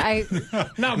 Thank you.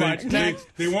 But Not much.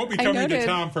 They won't be coming to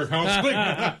Tom for counseling.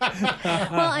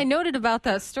 Well, I noted about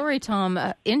that story, Tom,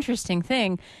 interesting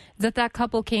thing, that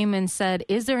couple came and said,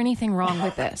 is there anything wrong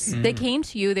with this? They came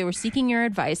to you, they were seeking your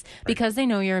advice because they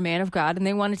know you're a man of God, and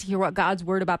they wanted to hear what God's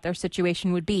word about their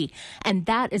situation would be. And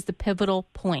that is the pivotal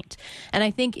point. And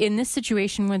I think in this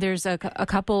situation where there's a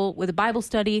couple with a Bible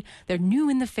study, they're new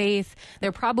in the faith,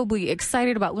 they're probably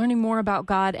excited about learning more about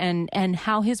God and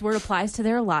how his word applies to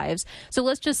their lives. So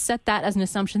let's just set that as an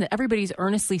assumption that everybody's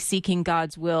earnestly seeking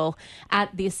God's will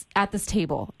at this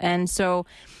table. And so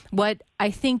what I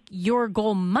think your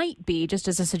goal might be, just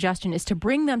as a suggestion, is to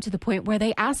bring them to the point where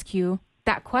they ask you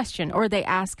that question, or they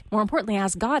more importantly,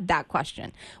 ask God that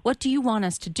question. What do you want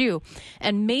us to do?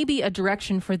 And maybe a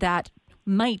direction for that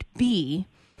might be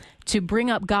to bring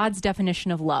up God's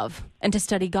definition of love and to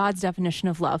study God's definition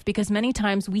of love, because many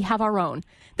times we have our own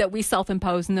that we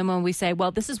self-impose, and then when we say,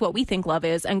 well, this is what we think love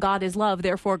is, and God is love,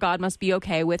 therefore God must be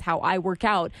okay with how I work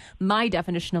out my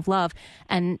definition of love,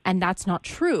 and that's not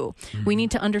true. We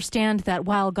need to understand that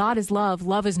while God is love,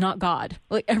 love is not God.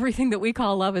 Like everything that we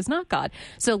call love is not God.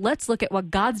 So let's look at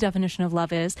what God's definition of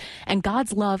love is, and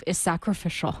God's love is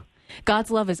sacrificial.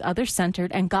 God's love is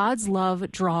other-centered, and God's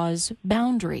love draws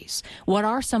boundaries. What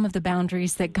are some of the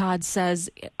boundaries that God says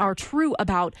are true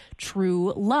about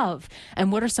true love?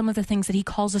 And what are some of the things that he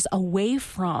calls us away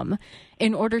from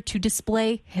in order to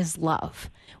display his love?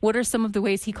 What are some of the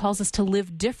ways he calls us to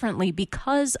live differently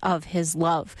because of his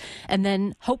love? And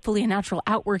then hopefully a natural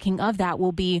outworking of that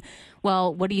will be,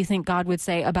 well, what do you think God would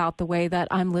say about the way that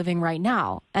I'm living right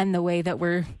now and the way that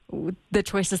the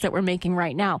choices that we're making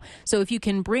right now? So if you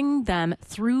can bring them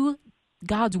through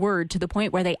God's word to the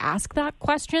point where they ask that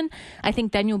question, I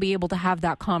think then you'll be able to have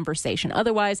that conversation.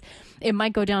 Otherwise, it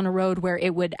might go down a road where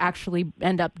it would actually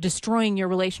end up destroying your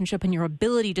relationship and your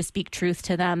ability to speak truth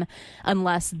to them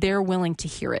unless they're willing to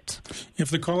hear it. If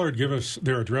the caller would give us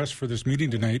their address for this meeting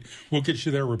tonight, we'll get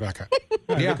you there, Rebecca.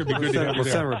 I think it'd be good to have you we'll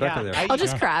send there. Rebecca there. I'll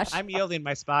just crash. I'm yielding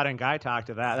my spot in Guy Talk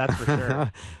to that's for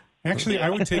sure. Actually, I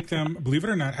would take them, believe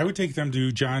it or not, I would take them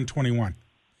to John 21.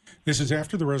 This is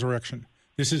after the resurrection.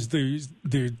 This is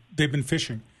they've been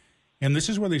fishing. And this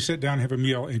is where they sit down and have a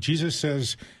meal. And Jesus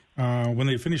says, when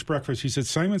they finish breakfast, he said,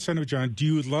 Simon, son of John, do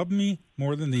you love me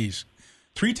more than these?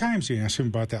 3 times he asked him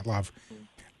about that love.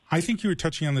 I think you were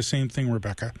touching on the same thing,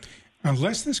 Rebecca.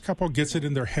 Unless this couple gets it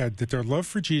in their head that their love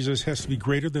for Jesus has to be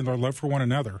greater than their love for one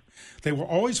another, they will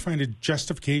always find a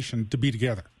justification to be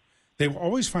together. They will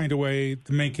always find a way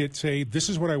to make it say, this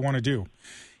is what I want to do.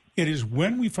 It is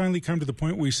when we finally come to the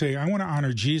point where we say, I want to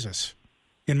honor Jesus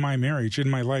in my marriage, in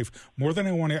my life, more than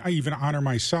I even honor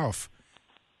myself,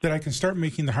 that I can start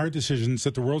making the hard decisions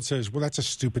that the world says, well, that's a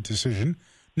stupid decision.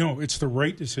 No, it's the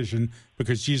right decision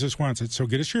because Jesus wants it. So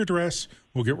get us your address.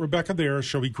 We'll get Rebecca there.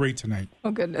 She'll be great tonight.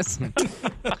 Oh, goodness.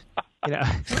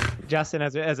 Justin,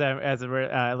 as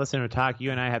a listener to talk,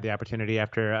 you and I had the opportunity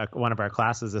after one of our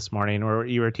classes this morning, where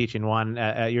you were teaching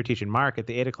you're teaching Mark at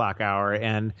the 8:00 hour,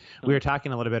 and we were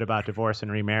talking a little bit about divorce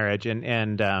and remarriage,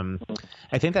 and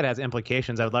I think that has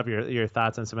implications. I would love your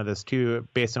thoughts on some of this too,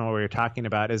 based on what we were talking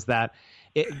about. Is that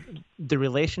the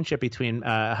relationship between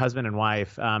husband and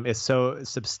wife is so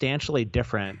substantially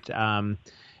different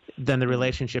than the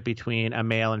relationship between a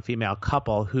male and female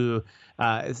couple who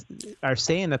are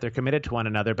saying that they're committed to one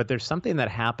another, but there's something that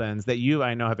happens that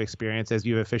I know have experienced as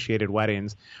you've officiated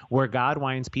weddings, where God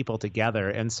winds people together.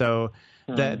 And so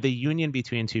the union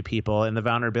between two people and the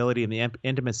vulnerability and the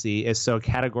intimacy is so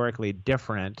categorically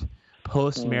different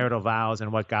post-marital vows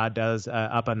and what God does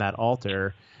up on that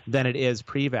altar than it is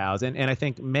pre-vows. And I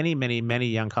think many, many, many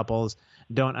young couples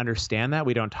don't understand that.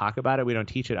 We don't talk about it. We don't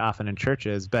teach it often in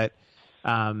churches, but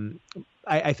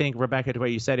I think, Rebecca, to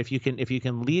what you said, if you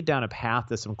can lead down a path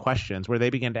to some questions where they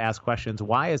begin to ask questions,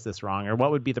 why is this wrong? Or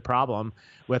what would be the problem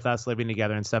with us living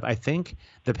together and stuff? I think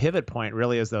the pivot point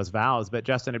really is those vows. But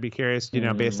Justin, I'd be curious,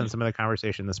 based on some of the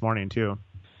conversation this morning too.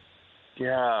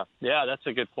 Yeah, that's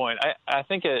a good point. I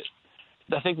think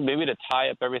maybe to tie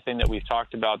up everything that we've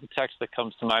talked about, the text that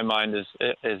comes to my mind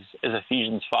is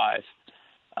Ephesians 5.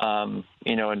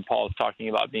 And Paul's talking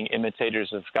about being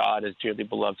imitators of God as dearly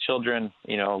beloved children,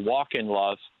 walk in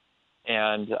love.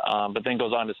 And, but then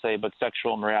goes on to say, but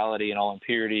sexual immorality and all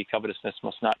impurity, covetousness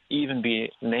must not even be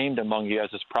named among you as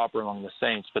is proper among the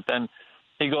saints. But then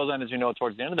he goes on, as you know,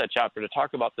 towards the end of that chapter to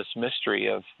talk about this mystery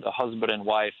of the husband and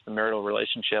wife, the marital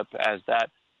relationship, as that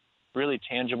really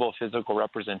tangible physical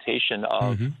representation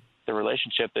of the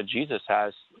relationship that Jesus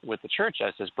has with the church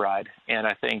as his bride. And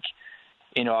I think,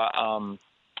 again,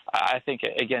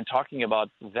 talking about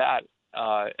that,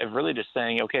 really just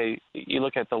saying, okay, you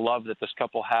look at the love that this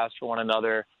couple has for one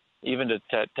another, even to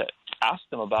ask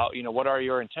them about, what are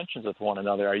your intentions with one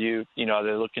another? Are you, are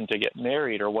they looking to get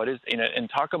married, or what is, and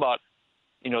talk about,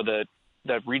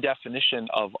 the redefinition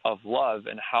of love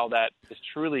and how that is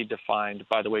truly defined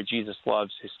by the way Jesus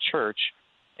loves his church,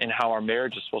 and how our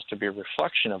marriage is supposed to be a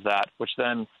reflection of that, which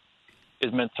then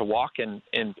is meant to walk in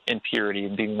purity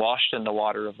and being washed in the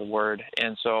water of the word.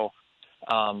 And so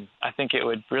I think it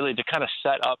would really to kind of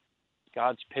set up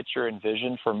God's picture and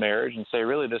vision for marriage and say,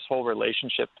 really, this whole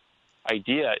relationship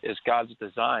idea is God's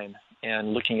design,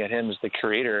 and looking at him as the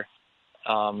creator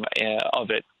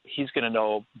of it, he's going to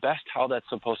know best how that's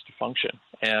supposed to function.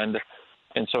 And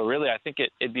so really, I think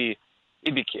it'd be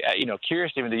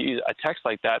curious even to use a text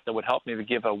like that would help me to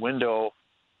give a window,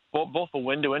 both a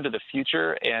window into the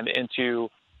future and into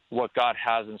what God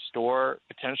has in store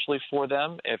potentially for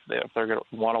them if they're going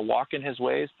to want to walk in his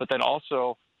ways. But then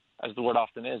also, as the word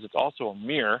often is, it's also a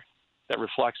mirror that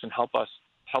reflects and helps us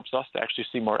to actually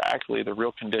see more accurately the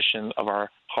real condition of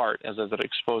our heart as it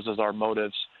exposes our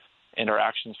motives and our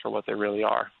actions for what they really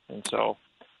are. And so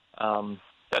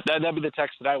that'd be the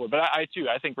text that I would. But I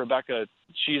think Rebecca,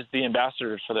 she's the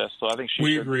ambassador for this. So I think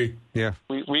we agree. Yeah.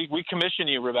 We commission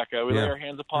you, Rebecca. We lay our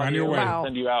hands upon you and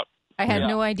send you out. I had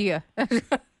no idea.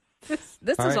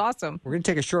 This is awesome. We're going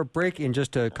to take a short break in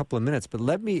just a couple of minutes, but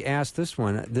let me ask this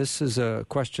one. This is a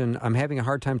question. I'm having a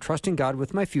hard time trusting God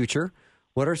with my future.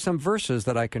 What are some verses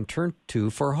that I can turn to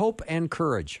for hope and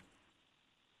courage?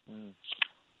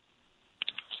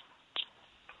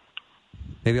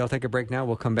 Maybe I'll take a break now.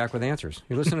 We'll come back with answers.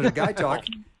 You're listening to Guy Talk,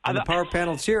 and the power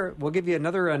panel's here. We'll give you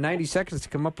another 90 seconds to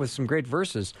come up with some great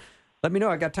verses. Let me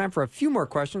know. I got time for a few more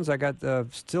questions. I got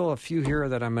still a few here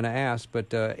that I'm going to ask,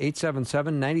 but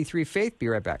 877-93-FAITH. Be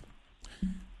right back.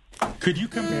 Could you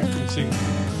come back and sing?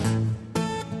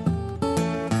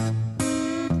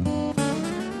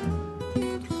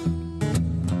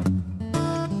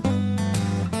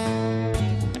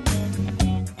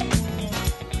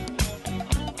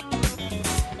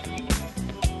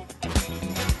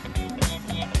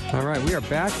 All right, we are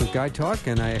back with Guy Talk,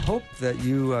 and I hope that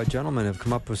you gentlemen have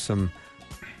come up with some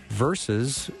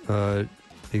verses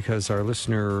because our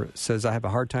listener says, I have a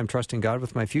hard time trusting God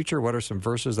with my future. What are some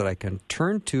verses that I can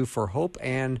turn to for hope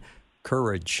and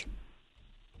courage?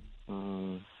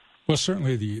 Well,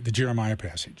 certainly the Jeremiah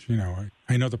passage.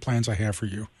 I know the plans I have for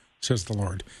you, says the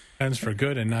Lord. Plans for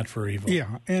good and not for evil.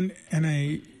 Yeah, and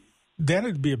that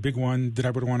would be a big one that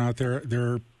I would want out there.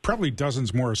 There are probably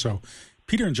dozens more or so.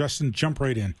 Peter and Justin, jump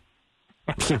right in.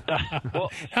 Well,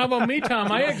 how about me,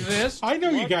 Tom? I exist. I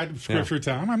know you got scripture,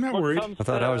 Tom. I'm not worried. I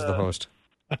thought I was the host.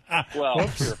 Well,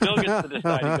 Bill gets to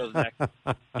decide who goes next.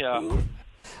 Yeah.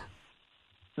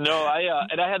 No, I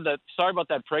had sorry about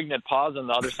that pregnant pause on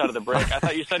the other side of the break. I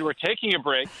thought you said we're taking a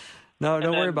break. No,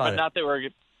 don't worry about it. Not that we're.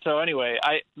 So anyway,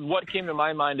 what came to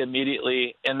my mind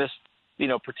immediately, and this,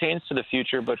 pertains to the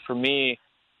future. But for me,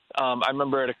 I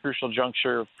remember at a crucial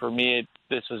juncture for me,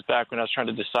 this was back when I was trying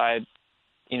to decide,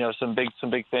 some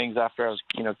big things after I was,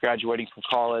 graduating from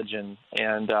college and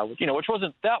which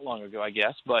wasn't that long ago, I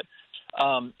guess. But,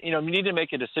 you need to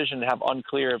make a decision to have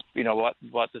unclear,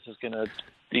 what this is going to,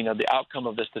 the outcome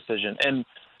of this decision. And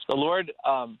the Lord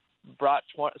brought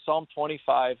Psalm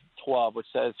 25:12, which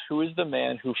says, "Who is the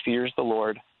man who fears the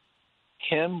Lord?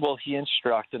 Him will he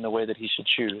instruct in the way that he should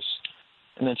choose."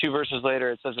 And then 2 verses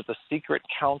later, it says that the secret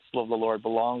counsel of the Lord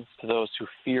belongs to those who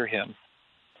fear him.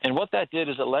 And what that did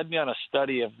is it led me on a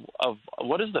study of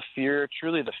what is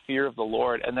truly the fear of the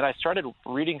Lord. And then I started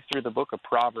reading through the book of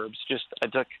Proverbs. I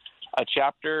took a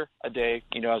chapter a day,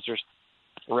 as there's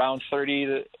around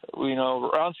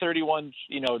 31,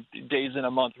 days in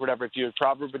a month, whatever, do a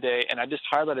proverb a day. And I just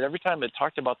highlighted every time it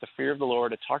talked about the fear of the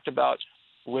Lord. It talked about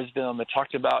wisdom. It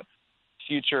talked about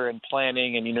future and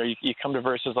planning. And, you come to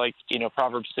verses like,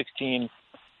 Proverbs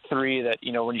 16:3, that,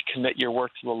 when you commit your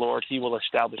work to the Lord, he will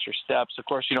establish your steps. Of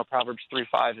course, Proverbs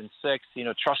 3:5 and 6,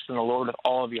 trust in the Lord with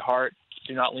all of your heart.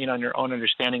 Do not lean on your own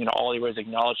understanding. In all your ways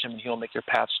acknowledge him, and he will make your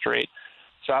path straight.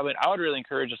 So I would really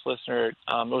encourage this listener. It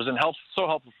was so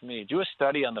helpful for me. Do a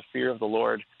study on the fear of the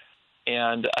Lord.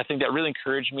 And I think that really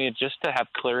encouraged me just to have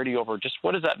clarity over just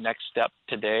what is that next step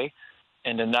today,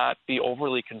 and to not be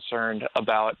overly concerned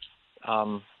about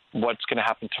what's going to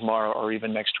happen tomorrow or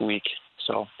even next week.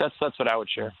 So that's what I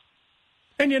would share.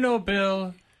 And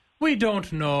Bill, we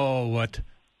don't know what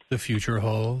the future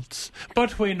holds,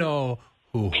 but we know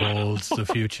who holds the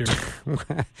future.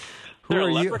 Who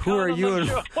are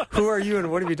you,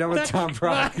 and what have you done with Tom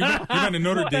Parrish? You been to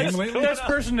Notre Dame lately? That's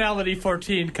personality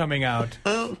 14 coming out.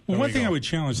 Well, one thing I would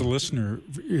challenge the listener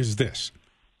is this.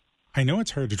 I know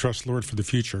it's hard to trust the Lord for the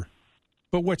future,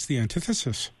 but what's the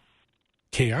antithesis?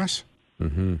 Chaos?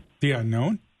 Mm-hmm. The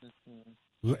unknown?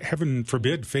 Heaven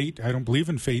forbid fate. I don't believe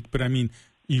in fate, but I mean,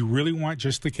 you really want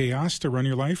just the chaos to run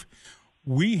your life?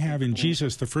 We have in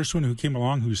Jesus the first one who came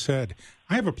along who said,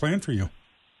 I have a plan for you.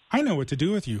 I know what to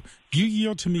do with you. You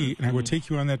yield to me, and I will take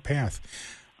you on that path.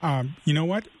 You know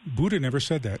what? Buddha never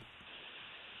said that.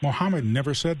 Muhammad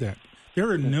never said that. There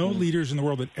are no leaders in the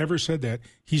world that ever said that.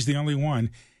 He's the only one,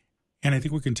 and I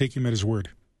think we can take him at his word.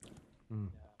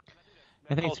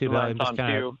 I think too, Bill, I'm just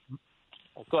kind of...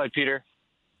 Go ahead, Peter.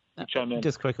 Chime in.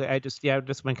 Just quickly, I've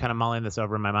just been kind of mulling this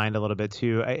over in my mind a little bit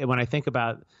too. When I think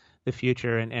about the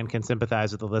future and can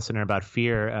sympathize with the listener about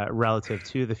fear relative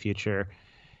to the future,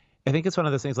 I think it's one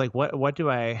of those things like what do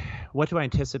I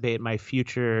anticipate my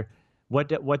future?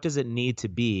 What does it need to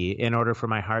be in order for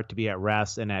my heart to be at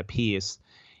rest and at peace?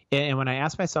 And when I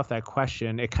ask myself that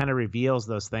question, it kind of reveals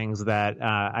those things that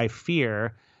I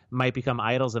fear might become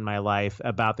idols in my life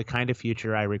about the kind of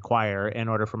future I require in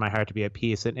order for my heart to be at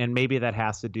peace. And maybe that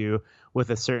has to do with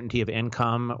a certainty of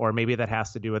income, or maybe that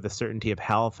has to do with a certainty of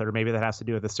health, or maybe that has to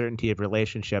do with a certainty of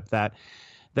relationship that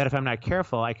if I'm not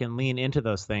careful, I can lean into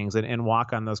those things and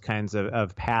walk on those kinds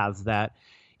of paths that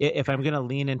if I'm going to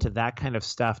lean into that kind of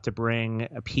stuff to bring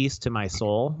a peace to my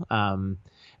soul, I'm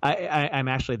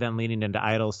actually then leaning into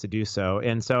idols to do so.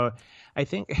 And so I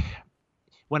think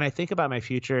when I think about my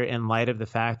future in light of the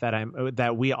fact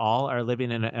that we all are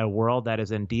living in a world that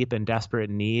is in deep and desperate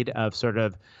need of sort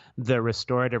of the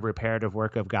restorative, reparative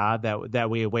work of God, that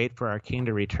we await for our King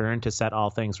to return to set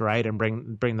all things right and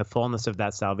bring the fullness of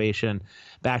that salvation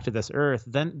back to this earth,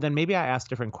 then maybe I ask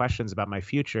different questions about my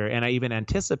future, and I even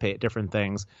anticipate different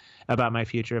things about my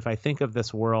future if I think of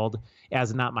this world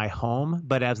as not my home,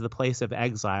 but as the place of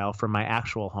exile from my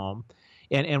actual home.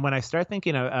 And when I start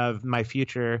thinking of my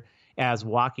future as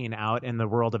walking out in the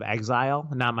world of exile,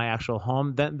 not my actual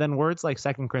home, then words like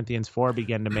 2 Corinthians 4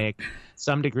 begin to make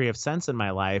some degree of sense in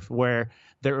my life, where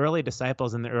the early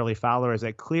disciples and the early followers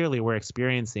that clearly were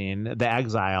experiencing the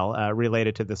exile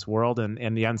related to this world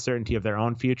and the uncertainty of their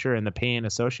own future and the pain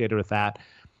associated with that.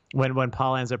 When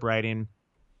Paul ends up writing,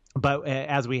 but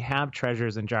as we have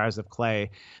treasures in jars of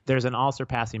clay, there's an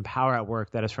all-surpassing power at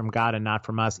work that is from God and not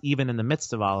from us, even in the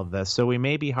midst of all of this. So we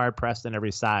may be hard-pressed on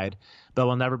every side, but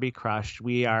we'll never be crushed.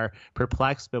 We are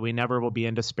perplexed, but we never will be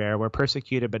in despair. We're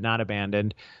persecuted, but not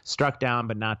abandoned, struck down,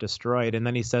 but not destroyed. And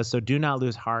then he says, so do not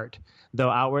lose heart. Though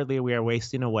outwardly we are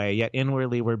wasting away, yet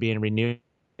inwardly we're being renewed.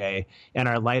 And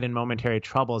our light and momentary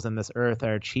troubles in this earth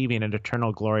are achieving an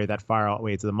eternal glory that far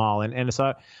outweighs them all. And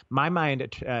so my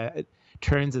mind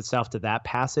turns itself to that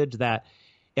passage, that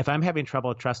if I'm having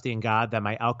trouble trusting God that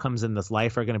my outcomes in this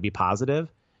life are going to be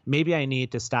positive, maybe I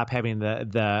need to stop having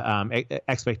the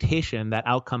expectation that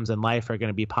outcomes in life are going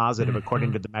to be positive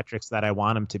according to the metrics that I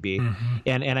want them to be.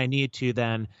 And I need to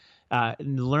then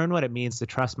learn what it means to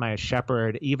trust my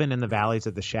shepherd, even in the valleys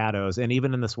of the shadows, and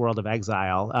even in this world of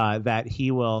exile, that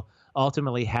he will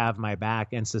ultimately have my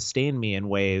back and sustain me in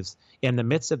ways in the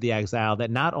midst of the exile,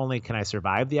 that not only can I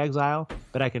survive the exile,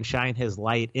 but I can shine his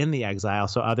light in the exile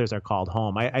so others are called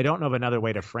home. I don't know of another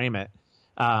way to frame it.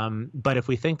 But if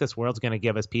we think this world's going to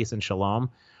give us peace and shalom,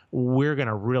 we're going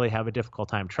to really have a difficult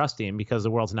time trusting, because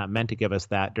the world's not meant to give us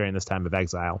that during this time of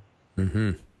exile.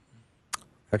 Mm-hmm.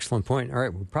 Excellent point. All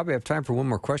right, we probably have time for one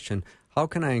more question. How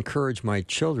can I encourage my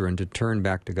children to turn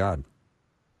back to God?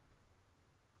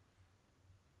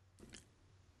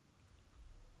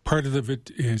 Part of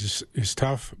it is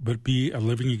tough, but be a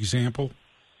living example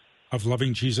of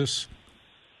loving Jesus,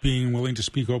 being willing to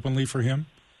speak openly for him,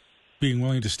 being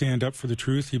willing to stand up for the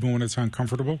truth even when it's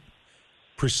uncomfortable,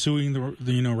 pursuing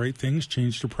the right things,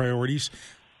 change their priorities.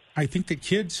 I think that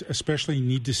kids especially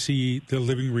need to see the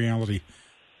living reality.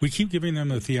 We keep giving them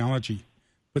the theology,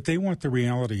 but they want the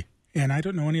reality. And I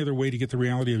don't know any other way to get the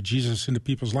reality of Jesus into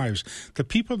people's lives. The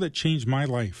people that changed my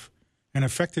life and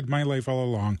affected my life all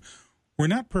along were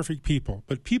not perfect people,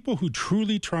 but people who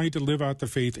truly tried to live out the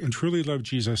faith and truly love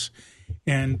Jesus.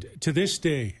 And to this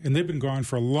day, and they've been gone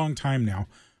for a long time now,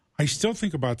 I still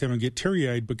think about them and get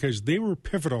teary-eyed because they were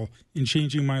pivotal in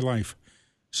changing my life.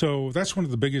 So that's one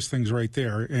of the biggest things right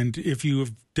there. And if you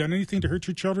have done anything to hurt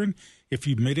your children, if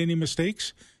you've made any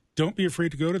mistakes, don't be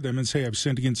afraid to go to them and say, I've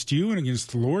sinned against you and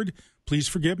against the Lord. Please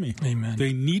forgive me. Amen.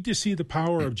 They need to see the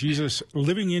power of Jesus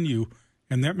living in you,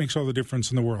 and that makes all the difference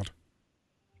in the world.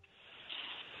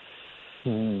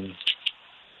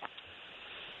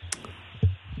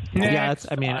 Yeah,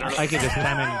 I could just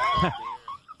chime in.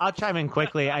 I'll chime in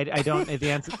quickly. I don't the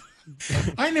answer.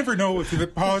 I never know if the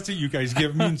pause that you guys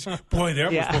give means, boy,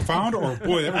 that was profound, or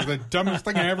boy, that was the dumbest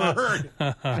thing I ever heard.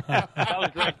 That was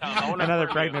great, Tom. Another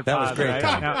pregnant That pause. was great, Right?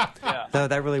 Tom. No. No,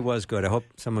 that really was good. I hope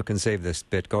someone can save this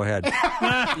bit. Go ahead.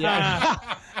 Yeah.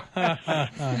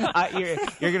 You're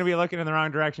going to be looking in the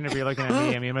wrong direction if you're looking at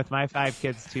me. I mean, with my 5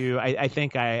 kids too, I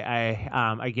think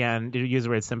I again, to use the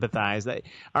word sympathize, that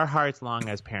our hearts long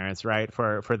as parents, right,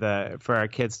 for our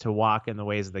kids to walk in the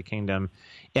ways of the kingdom,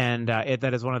 and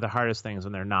that is one of the hardest things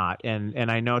when they're not.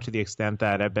 And I know to the extent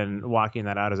that I've been walking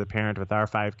that out as a parent with our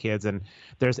 5 kids, and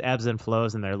there's ebbs and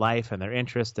flows in their life and their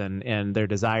interest and their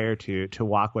desire to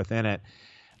walk within it.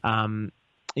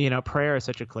 Prayer is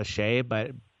such a cliche,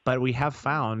 but we have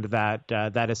found that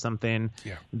that is something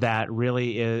that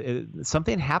really is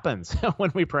something happens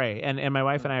when we pray. And my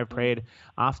wife and I have prayed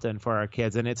often for our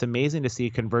kids, and it's amazing to see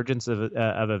convergence of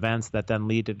events that then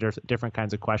lead to different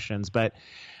kinds of questions. But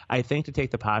I think to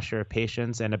take the posture of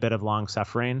patience and a bit of long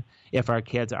suffering, if our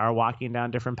kids are walking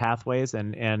down different pathways,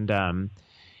 and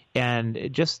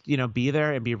just be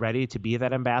there and be ready to be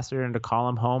that ambassador and to call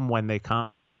them home when they come.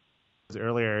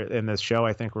 Earlier in this show,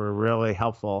 I think were really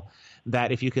helpful,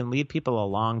 that if you can lead people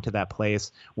along to that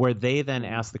place where they then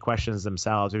ask the questions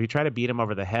themselves, if you try to beat them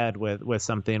over the head with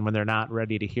something when they're not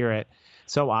ready to hear it,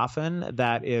 so often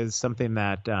that is something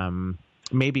that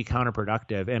may be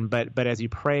counterproductive. But as you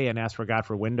pray and ask for God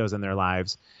for windows in their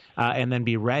lives, and then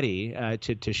be ready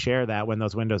to share that when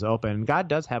those windows open, God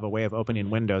does have a way of opening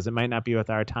windows. It might not be with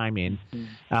our timing,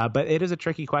 but it is a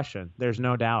tricky question. There's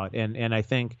no doubt. And I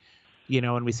think,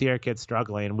 when we see our kids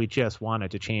struggling, we just want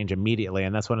it to change immediately.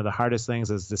 And that's one of the hardest things,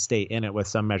 is to stay in it with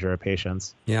some measure of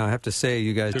patience. Yeah, I have to say,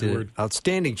 you guys did an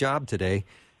outstanding job today.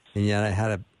 And yet I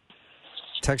had a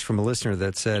text from a listener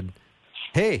that said,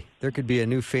 hey, there could be a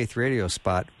new Faith Radio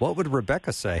spot. What would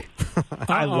Rebecca say?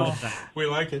 I love that. We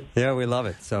like it. Yeah, we love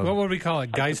it. So what would we call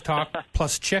it? Guys Talk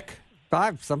plus Chick?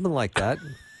 Something like that.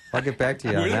 I'll get back to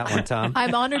you on that one, Tom.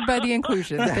 I'm honored by the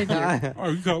inclusion. Thank you. Oh,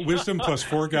 you call it wisdom plus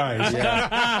 4 guys.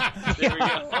 Yeah. There we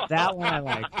go. That one I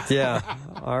like. Yeah.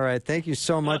 All right. Thank you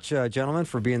so much, gentlemen,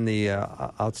 for being the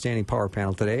outstanding power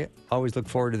panel today. Always look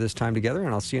forward to this time together,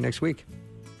 and I'll see you next week.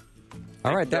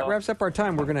 All right. That wraps up our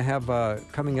time. We're going to have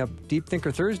coming up Deep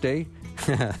Thinker Thursday,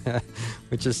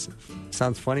 which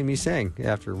sounds funny me saying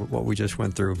after what we just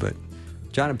went through, but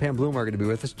John and Pam Bloom are going to be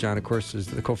with us. John, of course, is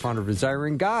the co-founder of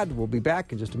Desiring God. We'll be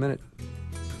back in just a minute.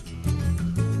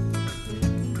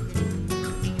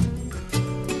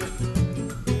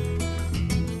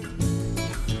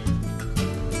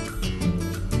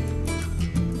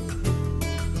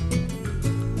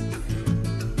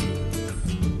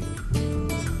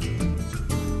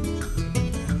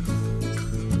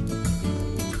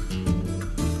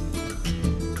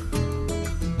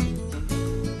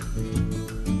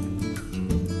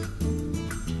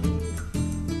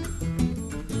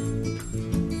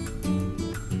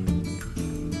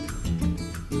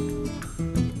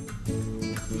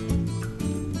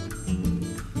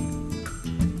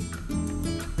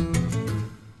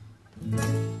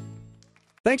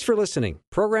 Thanks for listening.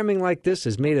 Programming like this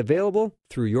is made available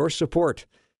through your support.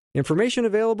 Information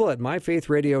available at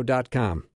myfaithradio.com.